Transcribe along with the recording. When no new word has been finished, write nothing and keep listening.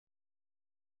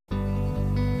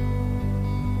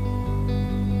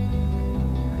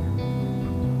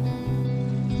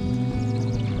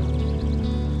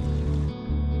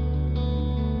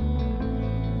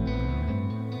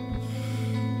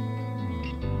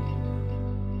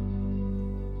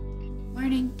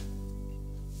morning.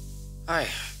 Hi.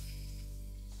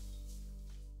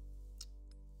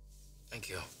 Thank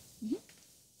you.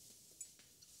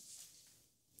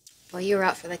 Well, you were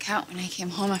out for the count when I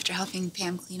came home after helping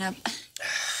Pam clean up.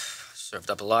 Served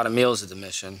up a lot of meals at the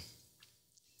mission.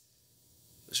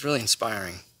 It was really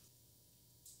inspiring.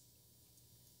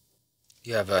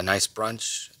 You have a nice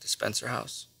brunch at the Spencer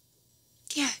house?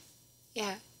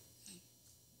 Yeah.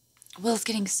 Will's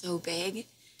getting so big.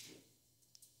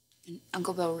 And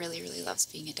Uncle Bill really, really loves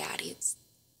being a daddy. It's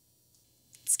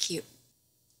cute.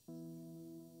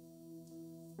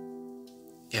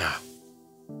 Yeah.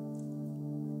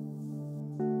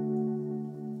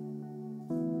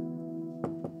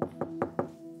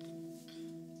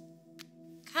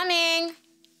 Coming.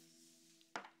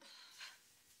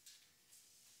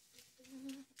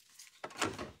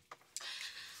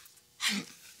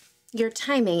 Your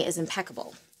timing is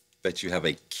impeccable. Bet you have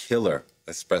a killer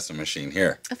espresso machine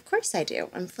here. Of course I do.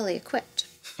 I'm fully equipped.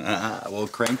 We'll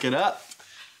crank it up.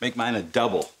 Make mine a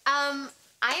double. I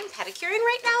am pedicuring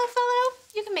right now, fellow.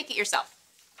 You can make it yourself.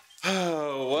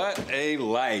 Oh, what a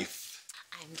life.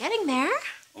 I'm getting there.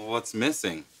 What's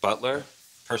missing? Butler?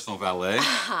 Personal valet?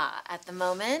 At the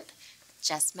moment,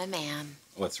 just my man.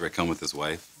 What's Rick home with his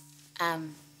wife?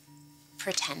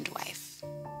 Pretend wife.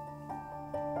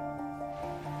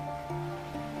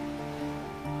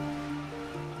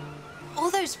 All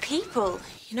those people,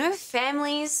 you know,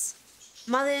 families,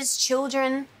 mothers,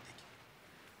 children.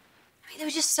 I mean, they were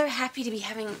just so happy to be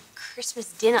having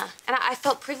Christmas dinner. And I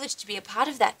felt privileged to be a part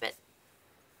of that, but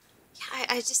yeah,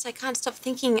 I can't stop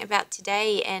thinking about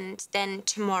today and then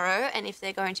tomorrow and if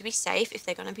they're going to be safe, if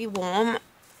they're going to be warm.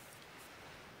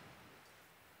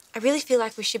 I really feel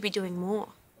like we should be doing more.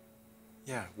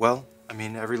 Yeah, well, I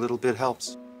mean, every little bit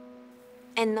helps.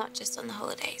 And not just on the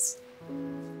holidays.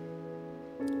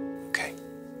 Okay.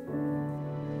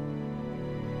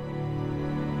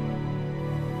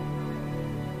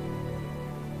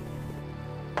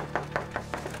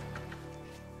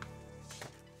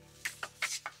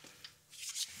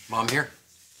 Mom here?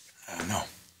 No.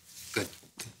 Good.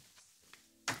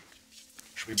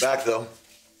 She'll be back, though.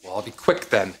 Well, I'll be quick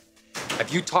then.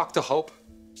 Have you talked to Hope?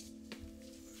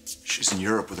 She's in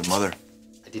Europe with her mother.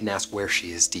 I didn't ask where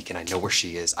she is, Deacon. I know where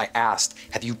she is. I asked,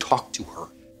 have you talked to her?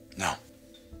 No.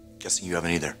 Guessing you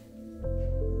haven't either.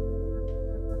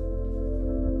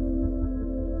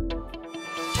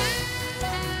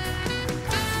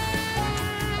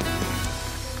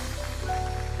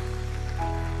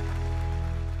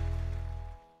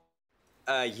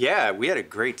 Yeah, we had a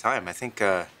great time. I think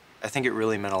it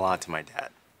really meant a lot to my dad.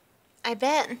 I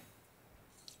bet.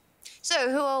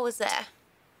 So, who all was there?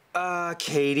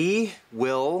 Katie,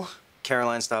 Will,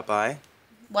 Caroline stopped by.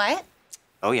 What?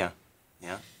 Oh, yeah.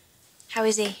 Yeah. How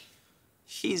is he?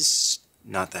 He's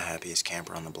not the happiest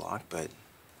camper on the block, but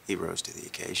he rose to the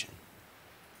occasion.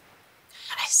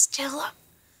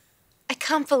 I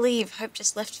can't believe Hope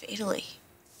just left for Italy.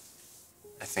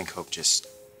 I think Hope just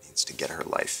needs to get her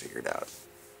life figured out.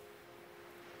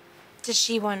 Does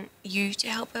she want you to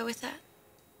help her with that?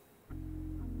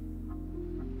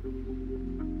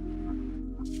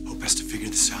 Hope has to figure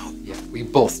this out. Yeah, we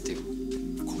both do.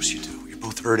 Of course you do. You're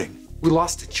both hurting. We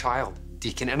lost a child,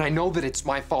 Deacon, and I know that it's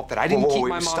my fault that I didn't keep my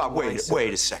mom. Stop,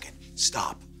 wait a second.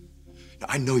 Stop. Now,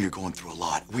 I know you're going through a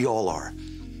lot. We all are.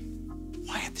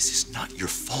 Wyatt, this is not your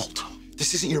fault.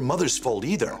 This isn't your mother's fault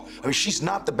either. I mean, she's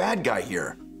not the bad guy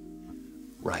here.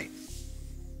 Right.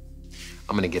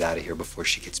 I'm gonna get out of here before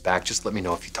she gets back. Just let me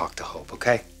know if you talk to Hope,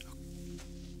 okay?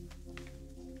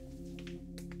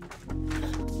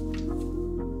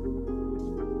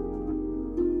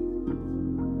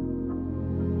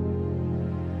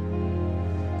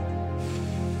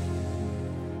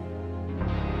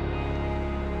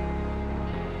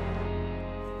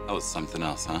 That was something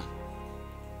else, huh?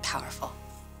 Powerful.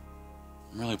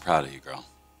 I'm really proud of you, girl.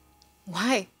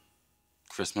 Why?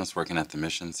 Christmas, working at the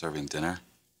mission, serving dinner.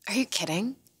 Are you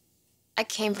kidding? I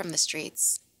came from the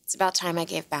streets. It's about time I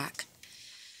gave back.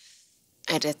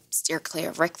 I had to steer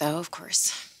clear of Rick, though, of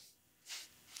course.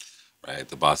 Right,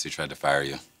 the boss who tried to fire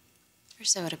you. Or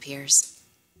so it appears.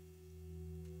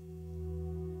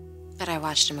 But I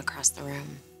watched him across the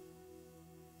room.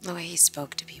 The way he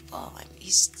spoke to people. I mean,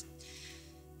 he's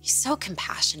so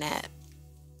compassionate,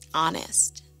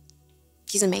 honest.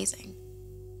 He's amazing.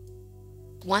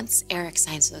 Once Eric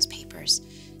signs those papers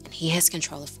and he has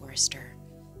control of Forrester,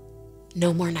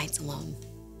 no more nights alone.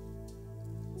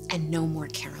 And no more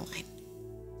Caroline.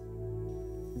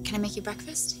 Can I make you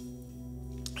breakfast?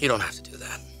 You don't have to do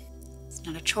that. It's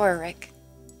not a chore, Rick.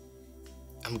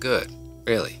 I'm good,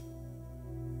 really.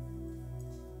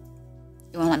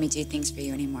 You won't let me do things for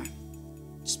you anymore.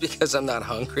 Just because I'm not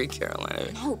hungry,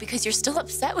 Caroline. No, because you're still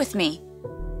upset with me.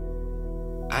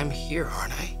 I'm here,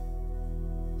 aren't I?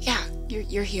 Yeah,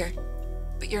 you're here,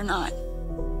 but you're not.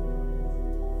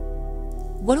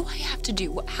 What do I have to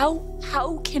do?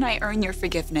 How can I earn your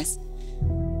forgiveness?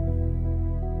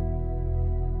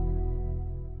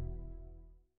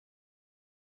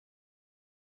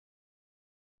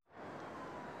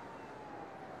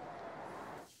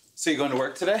 So you going to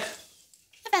work today?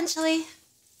 Eventually.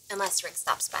 Unless Rick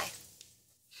stops by.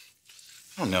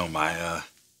 I don't know, Maya.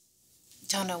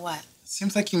 Don't know what. It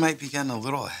seems like you might be getting a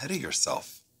little ahead of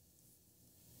yourself.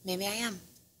 Maybe I am.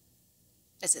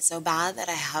 Is it so bad that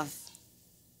I have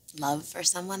love for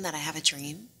someone, that I have a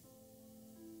dream?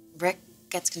 Rick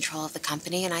gets control of the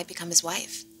company and I become his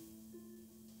wife.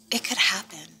 It could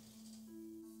happen.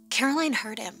 Caroline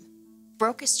hurt him,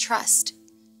 broke his trust.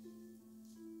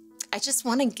 I just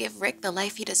want to give Rick the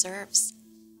life he deserves.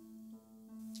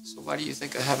 So why do you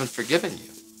think I haven't forgiven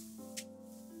you?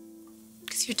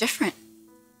 Because you're different.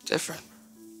 Different.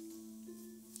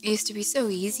 It used to be so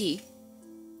easy.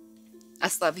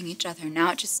 Us loving each other.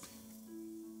 Now it just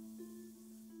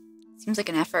seems like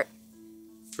an effort.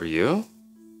 For you?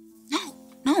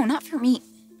 No, not for me.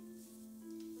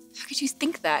 How could you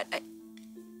think that?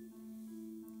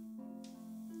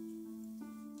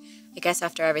 I guess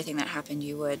after everything that happened,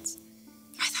 you would.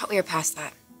 I thought we were past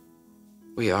that.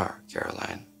 We are,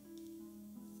 Caroline.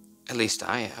 At least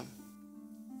I am.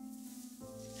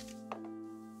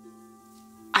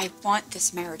 I want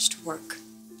this marriage to work.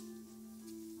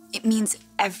 It means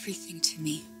everything to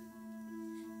me.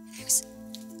 I was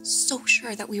so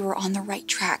sure that we were on the right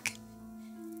track.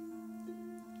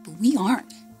 But we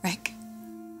aren't, Rick.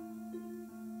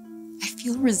 I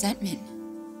feel resentment.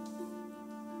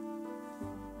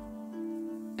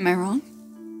 Am I wrong?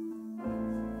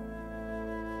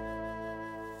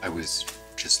 I was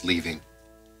just leaving.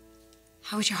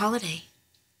 How was your holiday?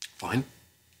 Fine.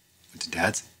 Went to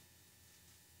Dad's.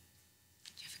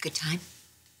 Did you have a good time?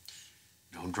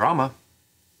 No drama.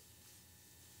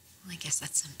 Well, I guess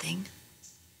that's something.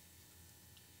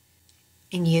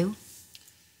 And you?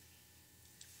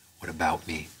 What about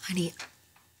me? Honey,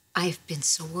 I've been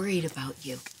so worried about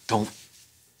you. Don't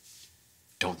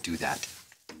do that.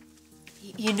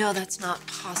 You know that's not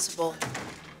possible.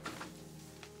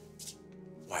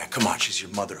 Why, come on, she's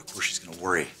your mother. Of course she's gonna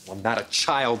worry. I'm not a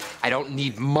child. I don't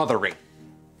need mothering.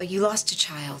 But you lost a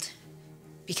child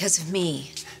because of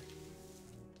me.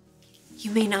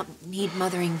 You may not need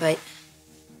mothering, but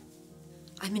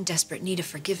I'm in desperate need of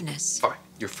forgiveness. Fine,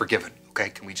 you're forgiven, okay?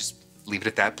 Can we just leave it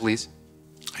at that, please?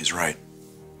 He's right.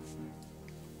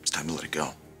 It's time to let it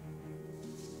go.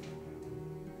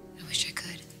 I wish I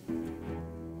could.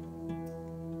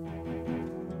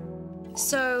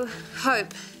 So,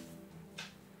 Hope.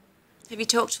 Have you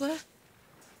talked to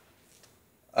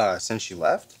her? Since she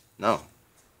left? No.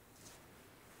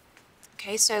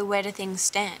 Okay, so where do things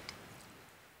stand?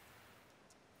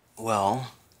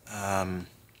 Well,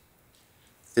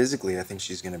 physically, I think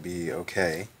she's gonna be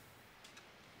okay.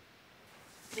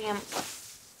 Liam,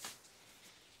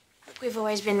 we've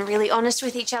always been really honest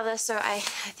with each other, so I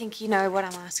think you know what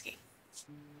I'm asking.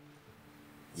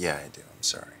 Yeah, I do. I'm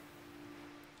sorry.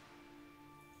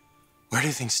 Where do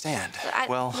things stand?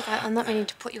 Look, I'm not meaning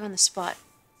to put you on the spot.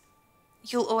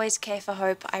 You'll always care for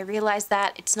Hope. I realize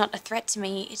that. It's not a threat to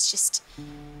me. It's just...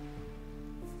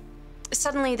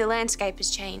 Suddenly the landscape has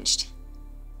changed.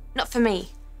 Not for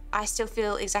me. I still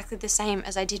feel exactly the same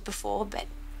as I did before, but...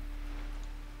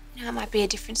 You know, it might be a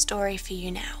different story for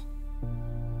you now.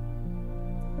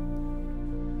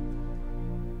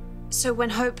 So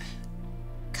when Hope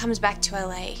comes back to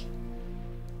LA,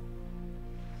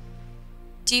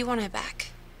 do you want her back?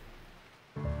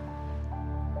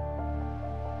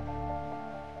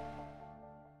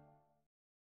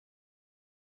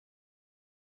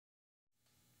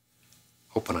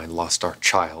 Hope and I lost our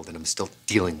child, and I'm still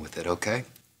dealing with it, okay?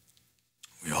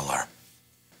 We all are.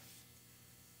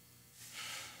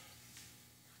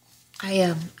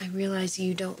 I realize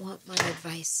you don't want my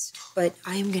advice, but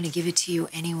I am going to give it to you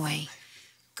anyway.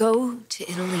 Go to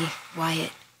Italy,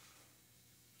 Wyatt.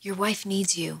 Your wife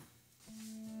needs you.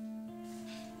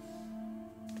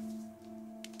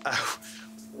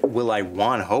 Will I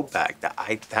want Hope back?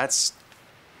 I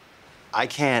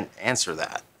can't answer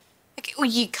that. Okay, well,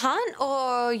 you can't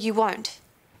or you won't?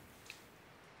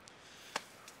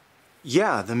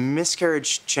 Yeah, the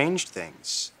miscarriage changed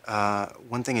things.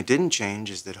 One thing it didn't change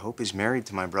is that Hope is married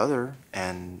to my brother,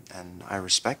 and I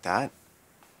respect that.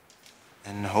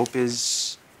 And Hope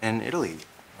is in Italy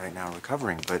right now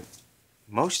recovering. But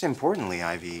most importantly,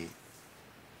 Ivy,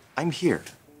 I'm here,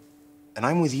 and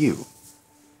I'm with you.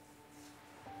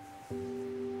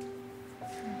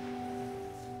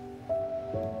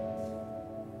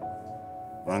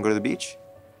 Wanna go to the beach?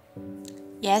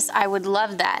 Yes, I would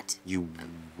love that. You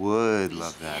would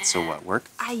love that. So what, work?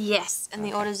 Yes, and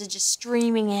the orders are just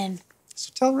streaming in.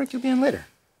 So tell Rick you'll be in later.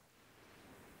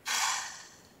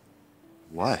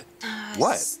 What?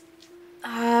 What?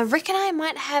 Rick and I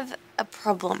might have a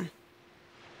problem.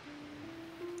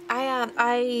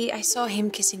 I saw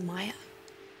him kissing Maya.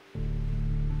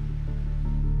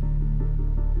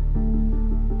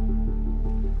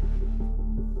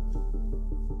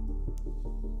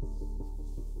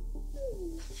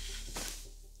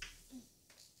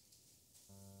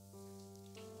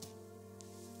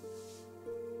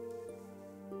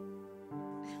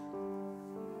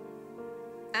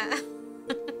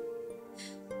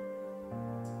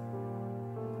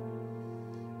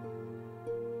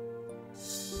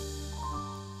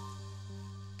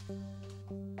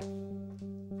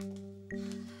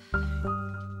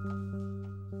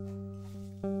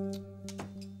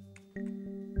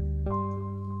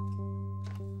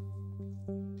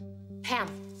 Pam,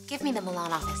 give me the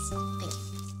Milan office. Thank you.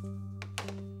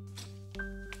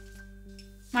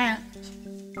 Maya,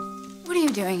 what are you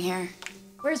doing here?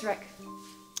 Where's Rick?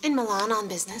 In Milan on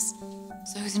business.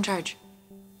 So who's in charge?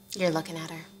 You're looking at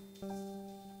her.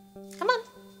 Come on,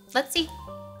 let's see.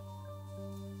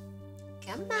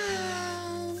 Come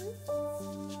on.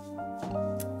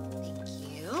 Thank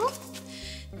you.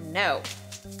 No.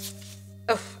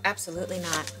 Oh, absolutely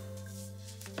not.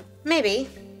 Maybe.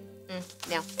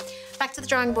 No. Back to the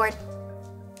drawing board.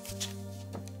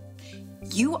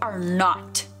 You are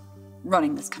not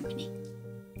running this company.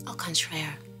 Au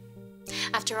contraire.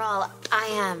 After all, I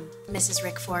am Mrs.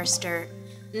 Rick Forrester,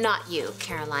 not you,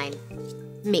 Caroline.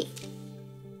 Me.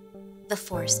 The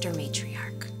Forrester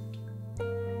matriarch.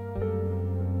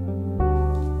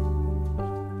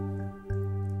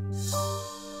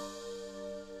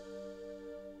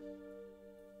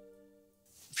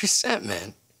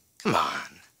 Resentment? Come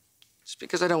on. Just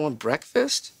because I don't want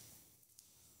breakfast?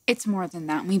 It's more than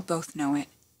that, and we both know it.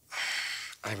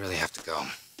 I really have to go.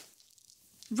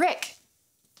 Rick,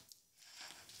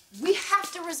 we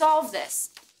have to resolve this.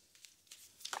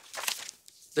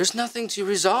 There's nothing to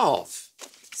resolve.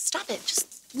 Stop it.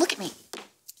 Just look at me.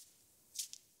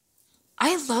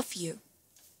 I love you.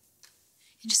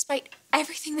 And despite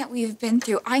everything that we have been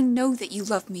through, I know that you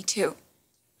love me too.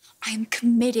 I am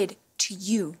committed to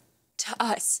you, to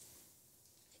us.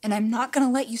 And I'm not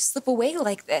gonna let you slip away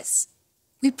like this.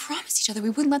 We promised each other we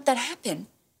wouldn't let that happen.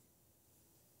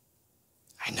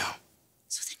 I know.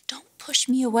 So then don't push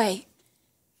me away.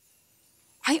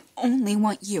 I only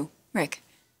want you, Rick.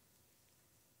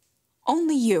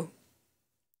 Only you.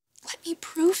 Let me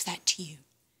prove that to you.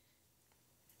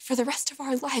 For the rest of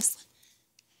our lives,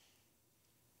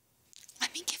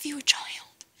 let me give you a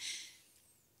child.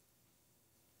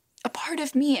 A part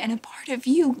of me and a part of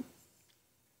you.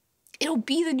 It'll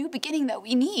be the new beginning that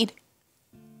we need.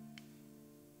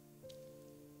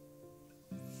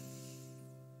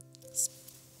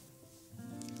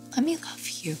 Let me love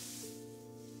you.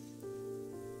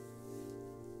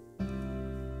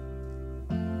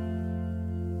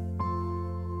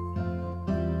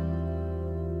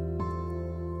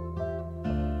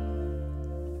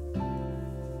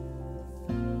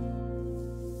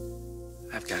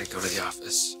 I've got to go to the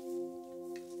office.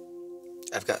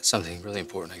 I've got something really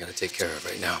important I got to take care of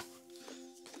right now.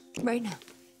 Right now.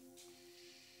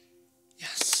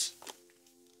 Yes.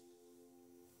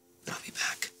 But I'll be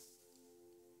back.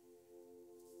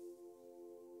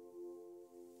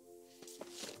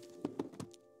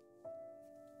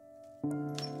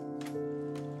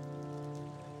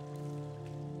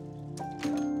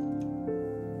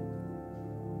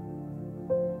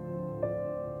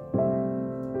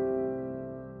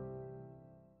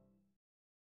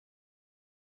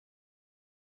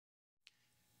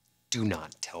 Do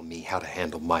not tell me how to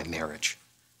handle my marriage.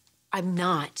 I'm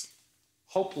not.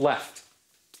 Hope left.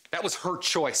 That was her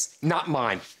choice, not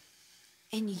mine.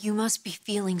 And you must be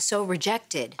feeling so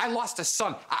rejected. I lost a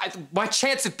son. My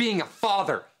chance of being a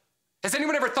father. Has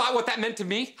anyone ever thought what that meant to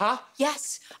me, huh?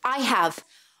 Yes, I have.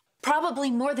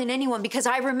 Probably more than anyone, because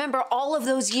I remember all of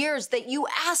those years that you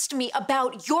asked me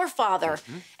about your father.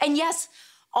 And yes,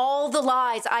 all the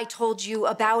lies I told you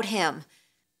about him.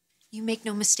 You make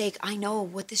no mistake, I know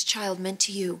what this child meant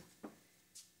to you.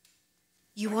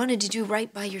 You wanted to do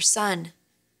right by your son,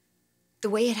 the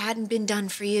way it hadn't been done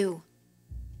for you.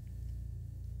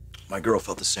 My girl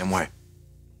felt the same way.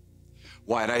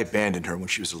 Wyatt, I abandoned her when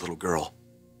she was a little girl.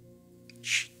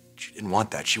 She didn't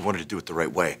want that. She wanted to do it the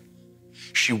right way.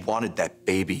 She wanted that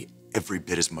baby every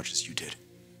bit as much as you did.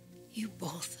 You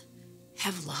both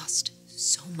have lost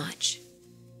so much.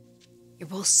 You're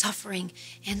both suffering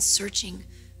and searching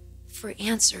for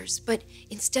answers, but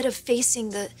instead of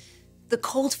facing the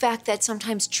cold fact that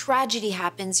sometimes tragedy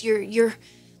happens, you're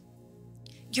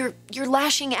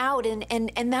lashing out,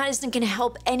 and that isn't going to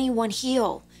help anyone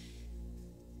heal.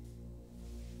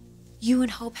 You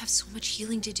and Hope have so much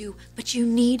healing to do, but you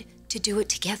need to do it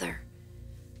together.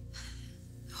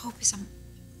 Hope is a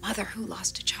mother who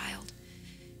lost a child.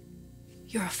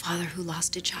 You're a father who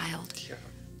lost a child. Yeah.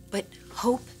 But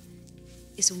Hope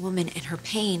is a woman, and her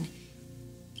pain,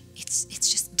 it's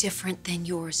just different than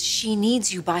yours. She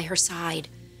needs you by her side.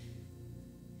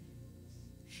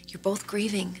 You're both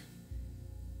grieving.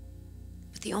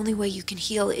 But the only way you can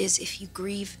heal is if you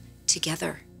grieve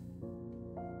together.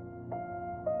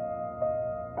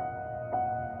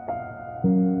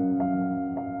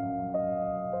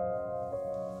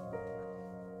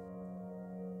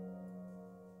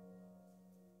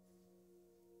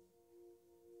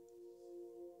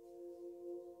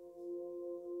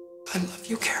 I love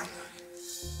you, Caroline.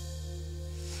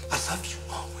 I love you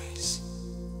always.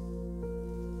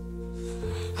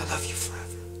 I love you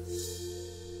forever.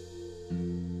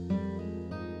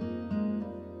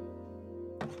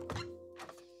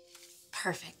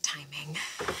 Perfect timing.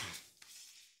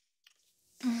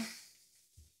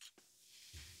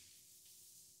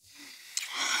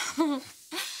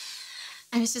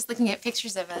 I was just looking at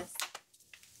pictures of us.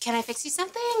 Can I fix you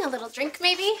something? A little drink,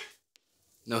 maybe?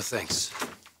 No thanks.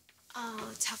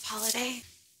 Oh, tough holiday.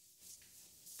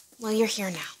 Well, you're here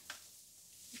now.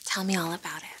 Tell me all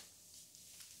about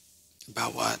it.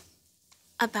 About what?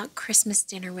 About Christmas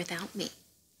dinner without me.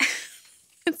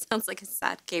 It sounds like a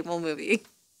sad cable movie.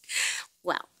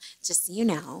 Well, just so you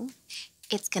know,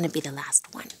 it's gonna be the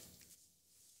last one.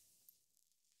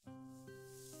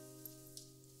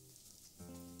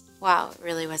 Wow, it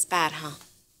really was bad, huh?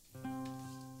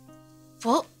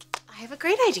 Well, I have a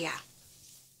great idea.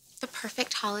 The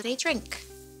perfect holiday drink.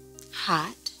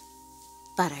 Hot,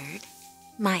 buttered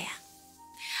Maya.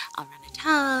 I'll run a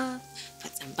tub,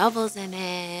 put some bubbles in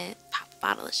it, pop a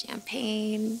bottle of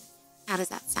champagne. How does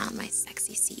that sound, my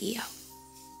sexy CEO?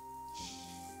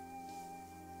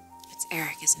 It's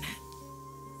Eric, isn't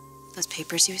it? Those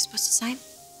papers he was supposed to sign?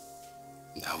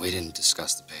 No, we didn't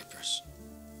discuss the papers.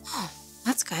 Oh,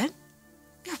 that's good.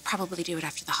 We'll probably do it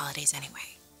after the holidays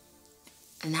anyway.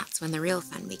 And that's when the real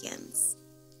fun begins.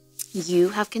 You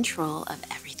have control of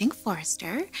everything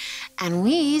Forrester, and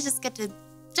we just get to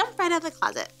jump right out of the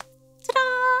closet.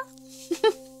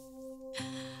 Ta-da!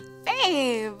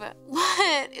 Babe,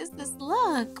 what is this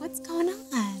look? What's going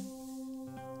on?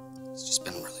 It's just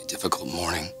been a really difficult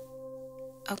morning.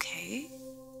 Okay.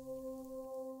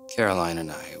 Caroline and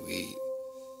I,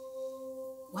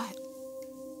 What?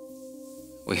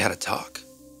 we had a talk.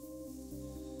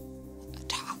 A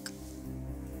talk?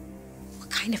 What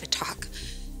kind of a talk?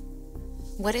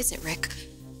 What is it, Rick?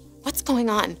 What's going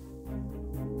on?